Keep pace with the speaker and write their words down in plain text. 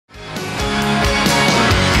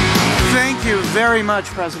very much,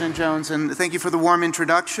 President Jones, and thank you for the warm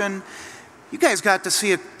introduction. You guys got to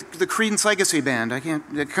see the Creedence Legacy Band.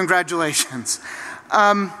 Congratulations.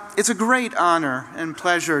 It's a great honor and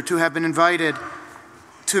pleasure to have been invited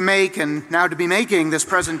to make and now to be making this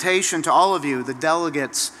presentation to all of you, the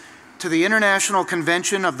delegates, to the International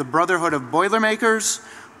Convention of the Brotherhood of Boilermakers,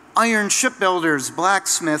 Iron Shipbuilders,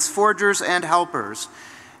 Blacksmiths, Forgers, and Helpers.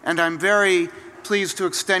 And I'm very pleased to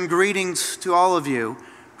extend greetings to all of you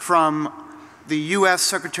from the U.S.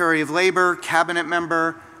 Secretary of Labor, Cabinet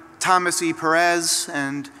Member Thomas E. Perez,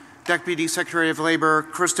 and Deputy Secretary of Labor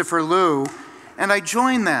Christopher Liu, and I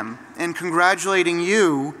join them in congratulating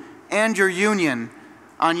you and your union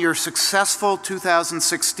on your successful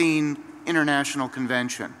 2016 International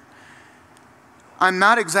Convention. I'm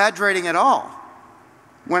not exaggerating at all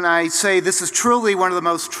when I say this is truly one of the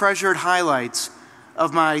most treasured highlights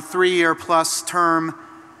of my 3-year-plus term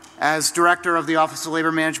as Director of the Office of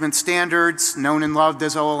Labor Management Standards, known and loved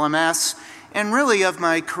as OLMS, and really of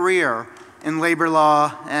my career in labor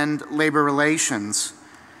law and labor relations.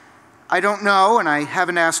 I don't know, and I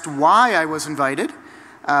haven't asked why I was invited,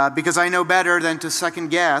 because I know better than to second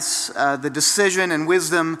guess the decision and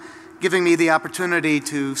wisdom giving me the opportunity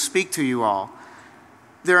to speak to you all.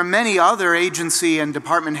 There are many other agency and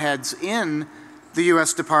department heads in the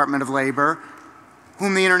U.S. Department of Labor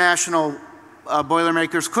whom the International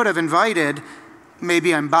Boilermakers could have invited.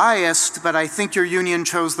 Maybe I'm biased, but I think your union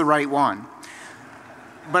chose the right one.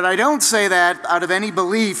 But I don't say that out of any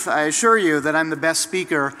belief, I assure you, that I'm the best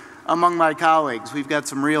speaker among my colleagues. We've got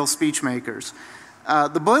some real speech makers.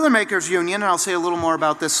 The Boilermakers Union, and I'll say a little more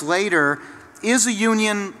about this later, is a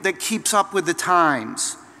union that keeps up with the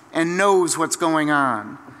times and knows what's going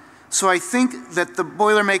on. So I think that the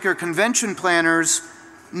Boilermaker Convention planners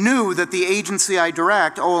knew that the agency I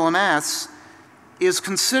direct, OLMS, is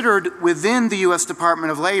considered within the U.S.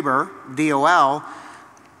 Department of Labor, DOL,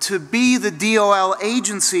 to be the DOL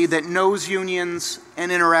agency that knows unions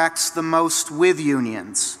and interacts the most with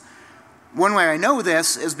unions. One way I know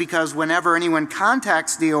this is because whenever anyone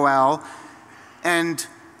contacts DOL and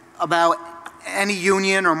about any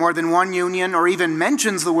union or more than one union or even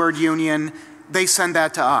mentions the word union, they send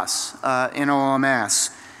that to us in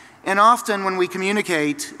OLMS. And often when we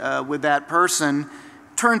communicate with that person,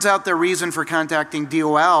 turns out their reason for contacting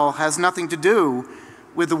DOL has nothing to do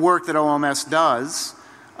with the work that OLMS does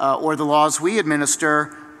or the laws we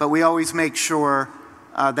administer, but we always make sure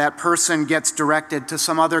that person gets directed to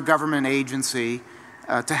some other government agency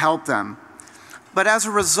to help them. But as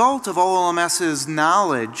a result of OLMS's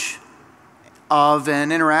knowledge of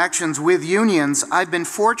and interactions with unions, I've been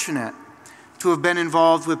fortunate to have been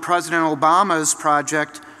involved with President Obama's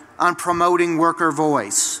project on promoting worker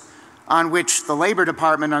voice, on which the Labor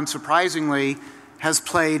Department, unsurprisingly, has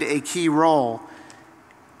played a key role.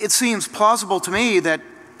 It seems plausible to me that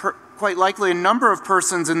quite likely a number of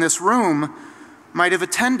persons in this room might have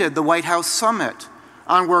attended the White House Summit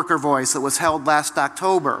on Worker Voice that was held last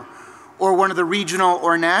October, or one of the regional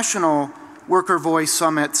or national Worker Voice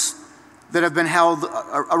summits that have been held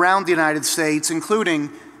around the United States,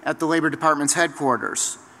 including at the Labor Department's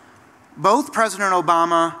headquarters. Both President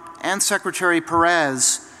Obama and Secretary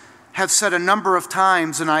Perez have said a number of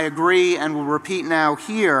times, and I agree and will repeat now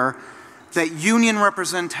here, that union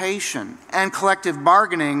representation and collective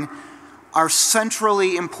bargaining are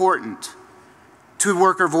centrally important to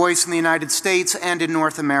worker voice in the United States and in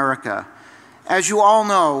North America. As you all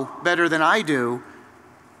know better than I do,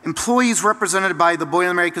 employees represented by the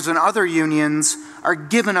Boilermakers and other unions are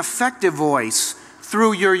given effective voice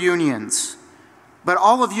through your unions. But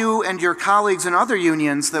all of you and your colleagues in other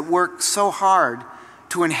unions that work so hard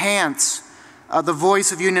to enhance the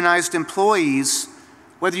voice of unionized employees,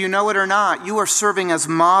 whether you know it or not, you are serving as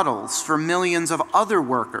models for millions of other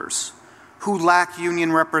workers who lack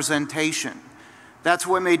union representation. That's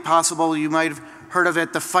what made possible, you might have heard of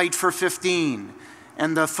it, the Fight for 15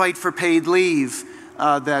 and the Fight for Paid Leave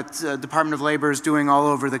that Department of Labor is doing all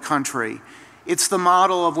over the country. It's the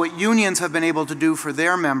model of what unions have been able to do for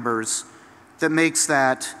their members that makes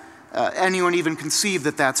that, anyone even conceive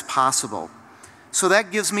that that's possible. So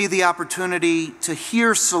that gives me the opportunity to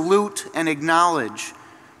here salute and acknowledge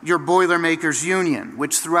your Boilermakers Union,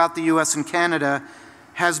 which throughout the US and Canada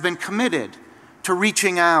has been committed to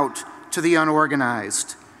reaching out to the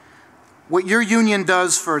unorganized. What your union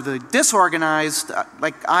does for the disorganized,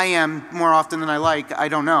 like I am more often than I like, I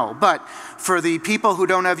don't know, but for the people who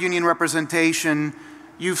don't have union representation,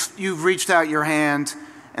 you've reached out your hand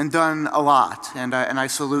and done a lot, and I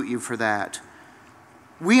salute you for that.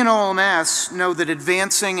 We in OLMS know that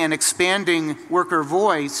advancing and expanding worker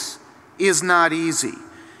voice is not easy.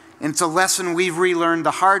 And it's a lesson we've relearned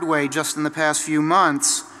the hard way just in the past few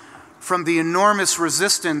months from the enormous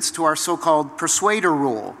resistance to our so-called persuader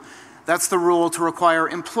rule. That's the rule to require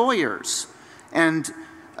employers and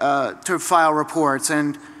to file reports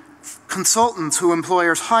and consultants who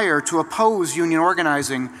employers hire to oppose union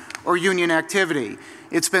organizing or union activity.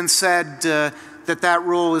 It's been said that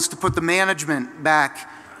rule is to put the management back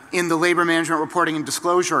in the Labor Management Reporting and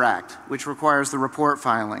Disclosure Act, which requires the report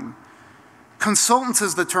filing. Consultants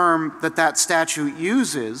is the term that statute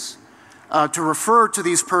uses to refer to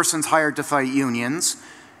these persons hired to fight unions,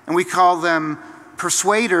 and we call them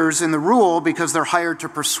persuaders in the rule because they're hired to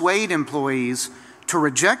persuade employees to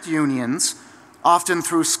reject unions, often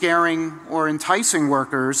through scaring or enticing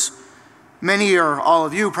workers. Many or all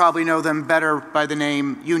of you probably know them better by the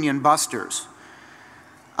name union busters.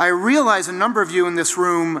 I realize a number of you in this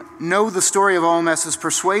room know the story of OLMS's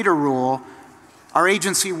persuader rule. Our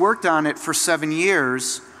agency worked on it for 7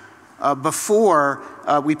 years before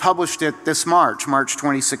we published it this March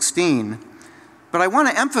 2016. But I want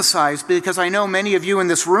to emphasize, because I know many of you in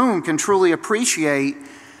this room can truly appreciate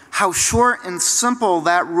how short and simple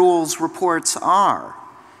that rule's reports are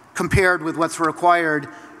compared with what's required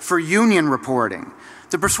for union reporting.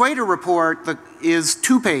 The persuader report is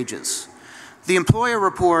 2 pages. The employer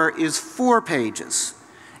report is 4 pages.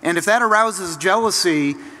 And if that arouses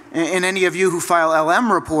jealousy in any of you who file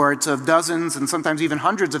LM reports of dozens and sometimes even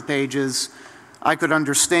hundreds of pages, I could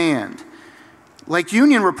understand. Like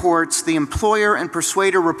union reports, the employer and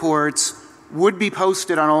persuader reports would be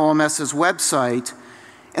posted on OLMS's website,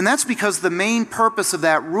 and that's because the main purpose of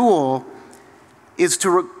that rule is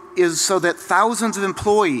so that thousands of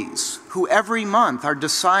employees who every month are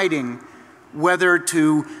deciding whether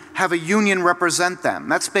to have a union represent them.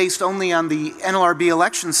 That's based only on the NLRB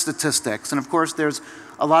election statistics, and of course there's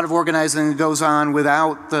a lot of organizing that goes on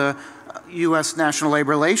without the U.S. National Labor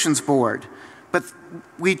Relations Board. But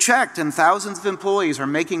we checked, and thousands of employees are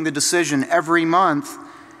making the decision every month,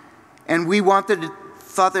 and we thought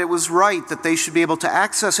that it was right that they should be able to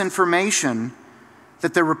access information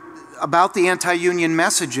about the anti-union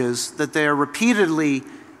messages that they're repeatedly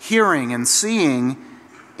hearing and seeing,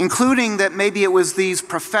 including that maybe it was these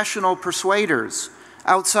professional persuaders,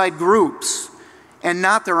 outside groups, and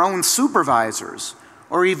not their own supervisors,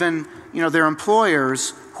 or even their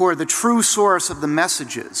employers, who are the true source of the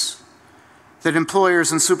messages that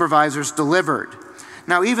employers and supervisors delivered.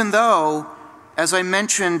 Now, even though, as I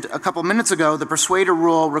mentioned a couple minutes ago, the persuader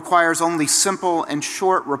rule requires only simple and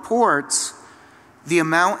short reports, the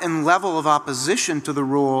amount and level of opposition to the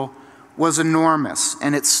rule was enormous,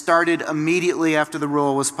 and it started immediately after the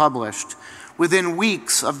rule was published. Within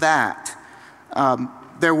weeks of that,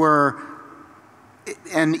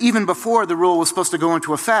 and even before the rule was supposed to go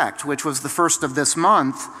into effect, which was the 1st of this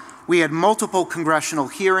month, we had multiple congressional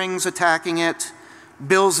hearings attacking it,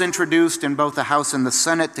 bills introduced in both the House and the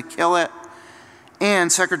Senate to kill it,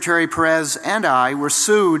 and Secretary Perez and I were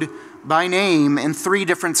sued by name in 3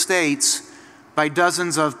 different states by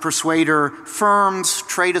dozens of persuader firms,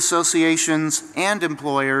 trade associations, and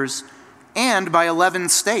employers, and by 11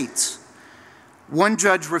 states. 1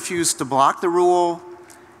 judge refused to block the rule,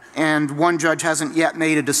 and 1 judge hasn't yet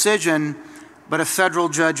made a decision, but a federal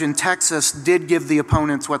judge in Texas did give the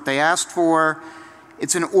opponents what they asked for.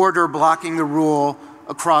 It's an order blocking the rule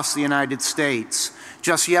across the United States.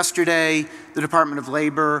 Just yesterday, the Department of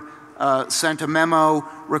Labor sent a memo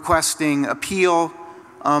requesting appeal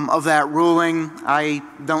of that ruling. I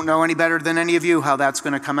don't know any better than any of you how that's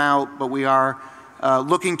going to come out, but we are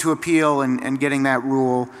looking to appeal and getting that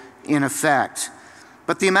rule in effect.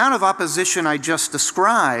 But the amount of opposition I just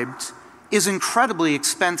described is incredibly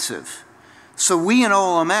expensive. So we in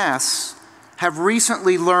OLMS have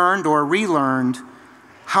recently learned or relearned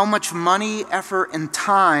how much money, effort, and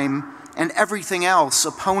time and everything else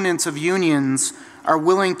opponents of unions are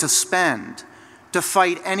willing to spend to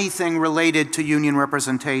fight anything related to union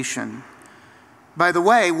representation. By the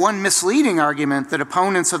way, one misleading argument that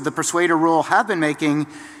opponents of the persuader rule have been making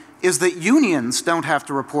is that unions don't have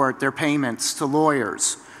to report their payments to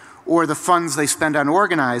lawyers or the funds they spend on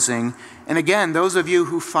organizing. And again, those of you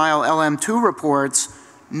who file LM2 reports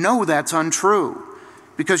know that's untrue,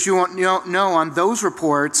 because you know on those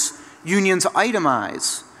reports, unions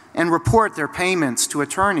itemize and report their payments to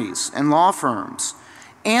attorneys and law firms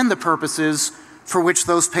and the purposes for which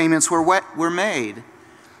those payments were made,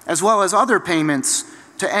 as well as other payments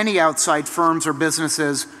to any outside firms or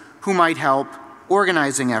businesses who might help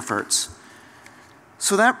organizing efforts.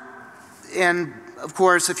 And of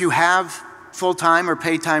course, if you have full-time or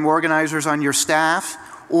paid-time organizers on your staff,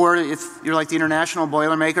 or if you're like the International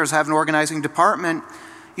Boilermakers, have an organizing department,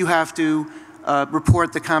 you have to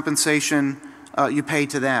report the compensation you pay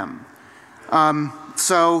to them.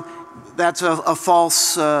 So that's a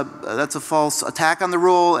false attack on the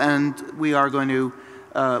rule, and we are going to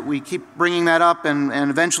we keep bringing that up, and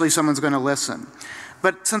eventually someone's going to listen.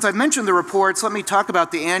 But since I've mentioned the reports, let me talk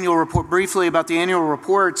about the annual report briefly. About the annual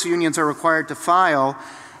reports unions are required to file.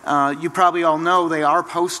 You probably all know they are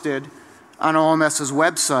posted on OLMS's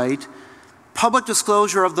website. Public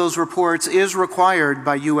disclosure of those reports is required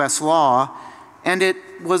by U.S. law, and it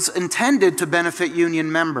was intended to benefit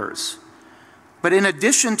union members. But in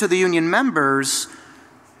addition to the union members,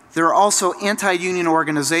 there are also anti-union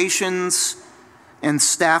organizations and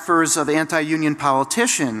staffers of anti-union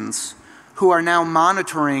politicians who are now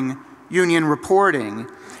monitoring union reporting.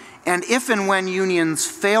 And if and when unions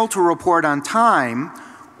fail to report on time,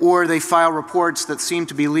 or they file reports that seem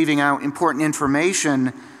to be leaving out important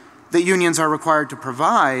information that unions are required to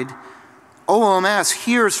provide, OLMS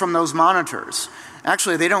hears from those monitors.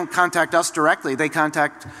 Actually, they don't contact us directly. They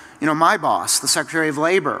contact, my boss, the Secretary of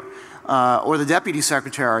Labor, or the Deputy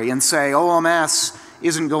Secretary, and say, OLMS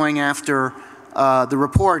isn't going after the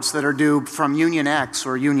reports that are due from Union X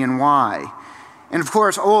or Union Y. And of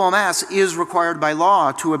course, OLMS is required by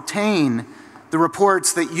law to obtain the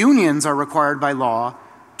reports that unions are required by law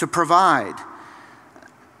to provide.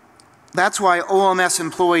 That's why OLMS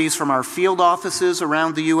employees from our field offices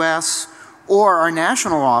around the U.S. or our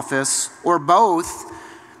national office, or both,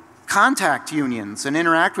 contact unions and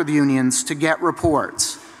interact with unions to get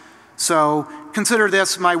reports. So consider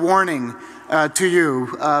this my warning to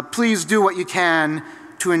you. Please do what you can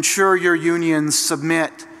to ensure your unions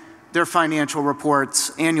submit their financial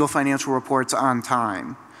reports, annual financial reports, on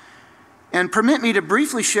time. And permit me to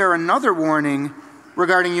briefly share another warning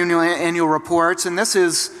regarding union annual reports, and this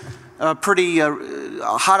is pretty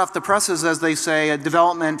hot off the presses, as they say, a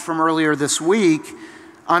development from earlier this week.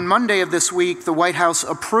 On Monday of this week, the White House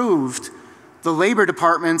approved the Labor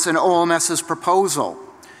Department's and OLMS's proposal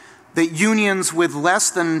that unions with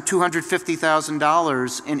less than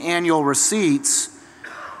 $250,000 in annual receipts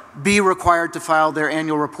be required to file their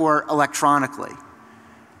annual report electronically.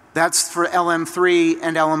 That's for LM3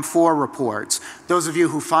 and LM4 reports. Those of you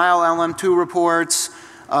who file LM2 reports,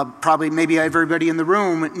 probably maybe everybody in the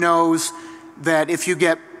room knows that if you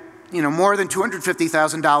get more than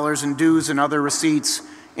 $250,000 in dues and other receipts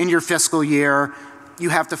in your fiscal year, you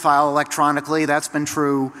have to file electronically. That's been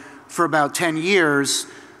true for about 10 years.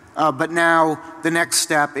 But now the next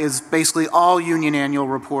step is basically all union annual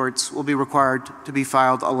reports will be required to be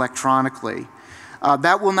filed electronically.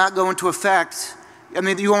 That will not go into effect. I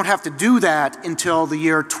mean, you won't have to do that until the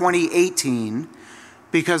year 2018,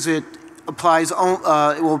 because it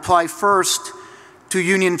will apply first to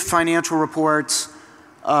union financial reports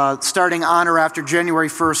starting on or after January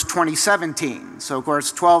 1st, 2017. So of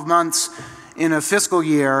course, 12 months in a fiscal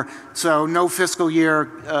year, so no fiscal year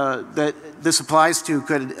that this applies to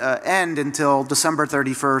could end until December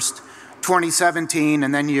 31st, 2017,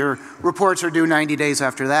 and then your reports are due 90 days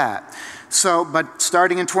after that. So, but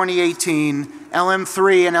starting in 2018,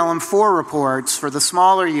 LM3 and LM4 reports for the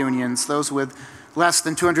smaller unions, those with less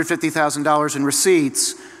than $250,000 in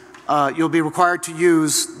receipts, you'll be required to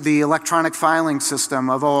use the electronic filing system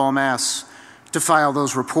of OLMS to file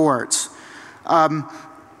those reports.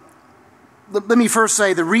 Let me first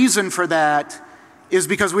say the reason for that is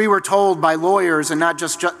because we were told by lawyers, and not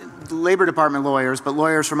just Labor Department lawyers, but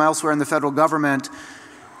lawyers from elsewhere in the federal government,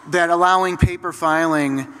 that allowing paper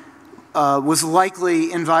filing was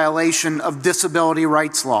likely in violation of disability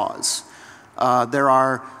rights laws. There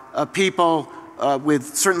are people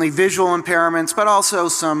with certainly visual impairments, but also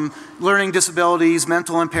some learning disabilities,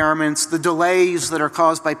 mental impairments, the delays that are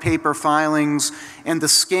caused by paper filings, and the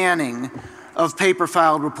scanning of paper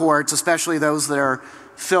filed reports, especially those that are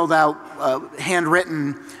filled out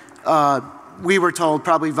handwritten, we were told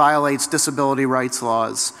probably violates disability rights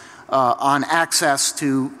laws on access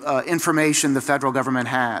to information the federal government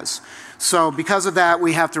has. So because of that,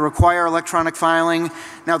 we have to require electronic filing.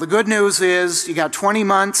 Now the good news is you got 20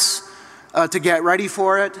 months to get ready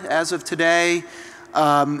for it as of today,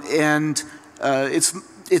 and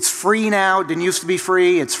it's free now. It didn't used to be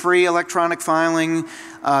free. It's free electronic filing.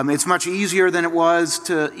 It's much easier than it was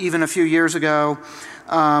to even a few years ago.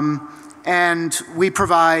 And we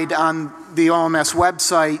provide on the OLMS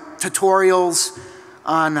website tutorials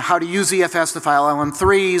on how to use EFS to file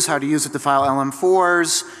LM3s, how to use it to file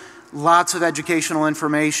LM4s, lots of educational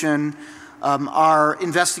information. Our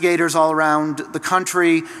investigators all around the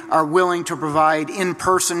country are willing to provide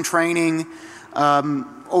in-person training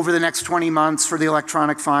over the next 20 months for the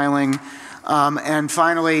electronic filing. And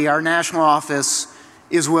finally, our national office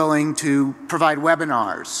is willing to provide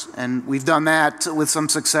webinars. And we've done that with some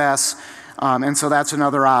success, and so that's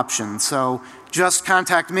another option. So just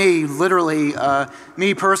contact me, literally,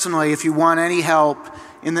 me personally, if you want any help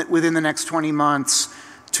within the next 20 months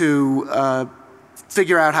to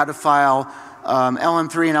figure out how to file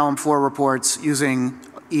LM3 and LM4 reports using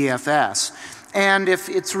EFS. And if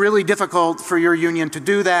it's really difficult for your union to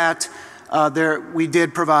do that, we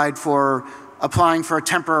did provide for applying for a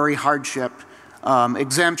temporary hardship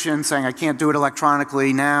exemption, saying I can't do it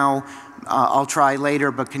electronically now, I'll try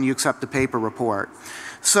later, but can you accept a paper report?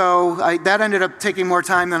 So that ended up taking more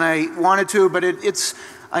time than I wanted to, but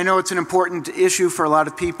I know it's an important issue for a lot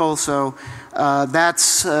of people, so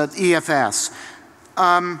that's EFS.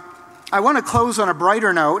 I want to close on a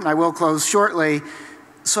brighter note, and I will close shortly.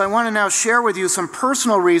 So I want to now share with you some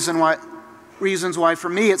personal reasons why for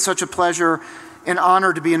me it's such a pleasure and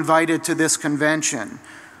honor to be invited to this convention.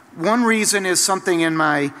 One reason is something in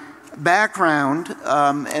my background,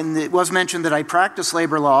 and it was mentioned that I practice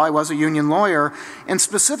labor law. I was a union lawyer, and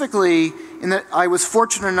specifically in that I was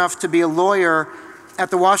fortunate enough to be a lawyer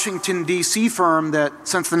at the Washington, D.C. firm that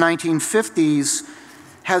since the 1950s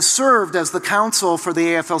has served as the counsel for the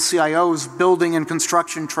AFL-CIO's Building and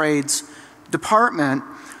Construction Trades Department,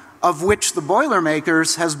 of which the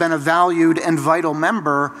Boilermakers has been a valued and vital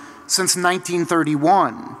member since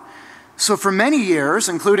 1931. So for many years,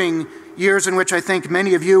 including years in which I think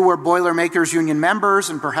many of you were Boilermakers union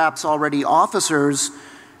members and perhaps already officers,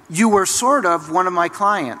 you were sort of one of my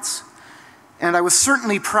clients. And I was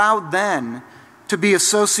certainly proud then to be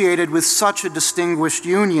associated with such a distinguished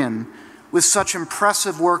union, with such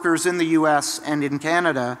impressive workers in the US and in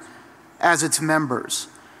Canada as its members.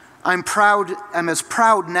 I'm as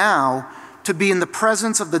proud now to be in the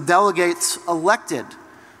presence of the delegates elected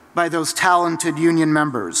by those talented union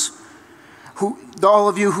members, all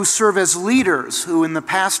of you who serve as leaders who in the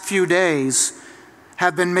past few days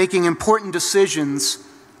have been making important decisions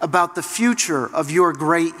about the future of your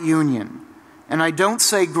great union. And I don't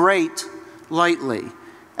say great lightly,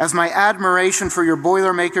 as my admiration for your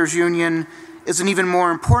Boilermakers Union is an even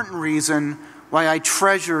more important reason why I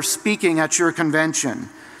treasure speaking at your convention.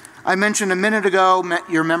 I mentioned a minute ago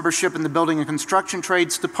your membership in the Building and Construction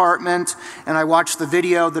Trades Department, and I watched the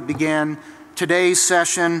video that began today's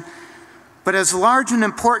session. But as large and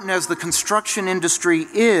important as the construction industry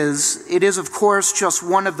is, it is of course just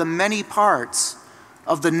one of the many parts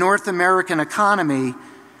of the North American economy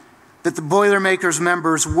that the Boilermakers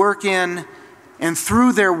members work in and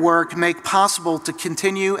through their work make possible to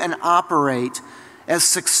continue and operate as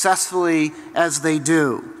successfully as they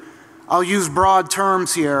do. I'll use broad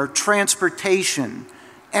terms here: transportation,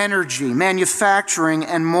 energy, manufacturing,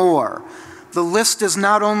 and more. The list is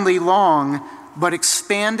not only long, but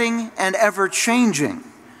expanding and ever-changing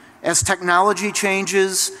as technology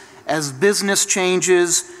changes, as business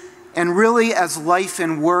changes, and really as life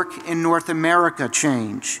and work in North America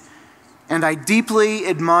change. And I deeply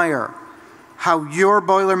admire how your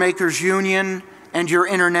Boilermakers Union and your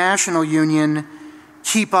international union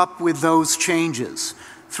keep up with those changes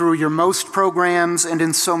through your MOST programs and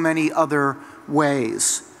in so many other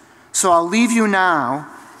ways. So I'll leave you now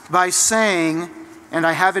by saying, and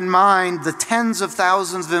I have in mind the tens of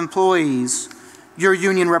thousands of employees your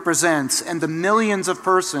union represents and the millions of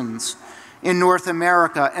persons in North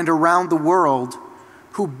America and around the world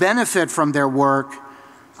who benefit from their work,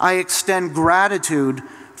 I extend gratitude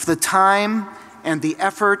for the time and the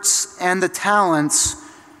efforts and the talents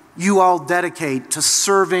you all dedicate to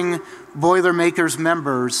serving Boilermakers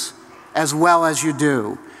members as well as you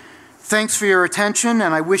do. Thanks for your attention,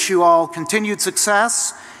 and I wish you all continued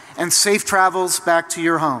success and safe travels back to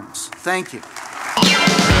your homes. Thank you.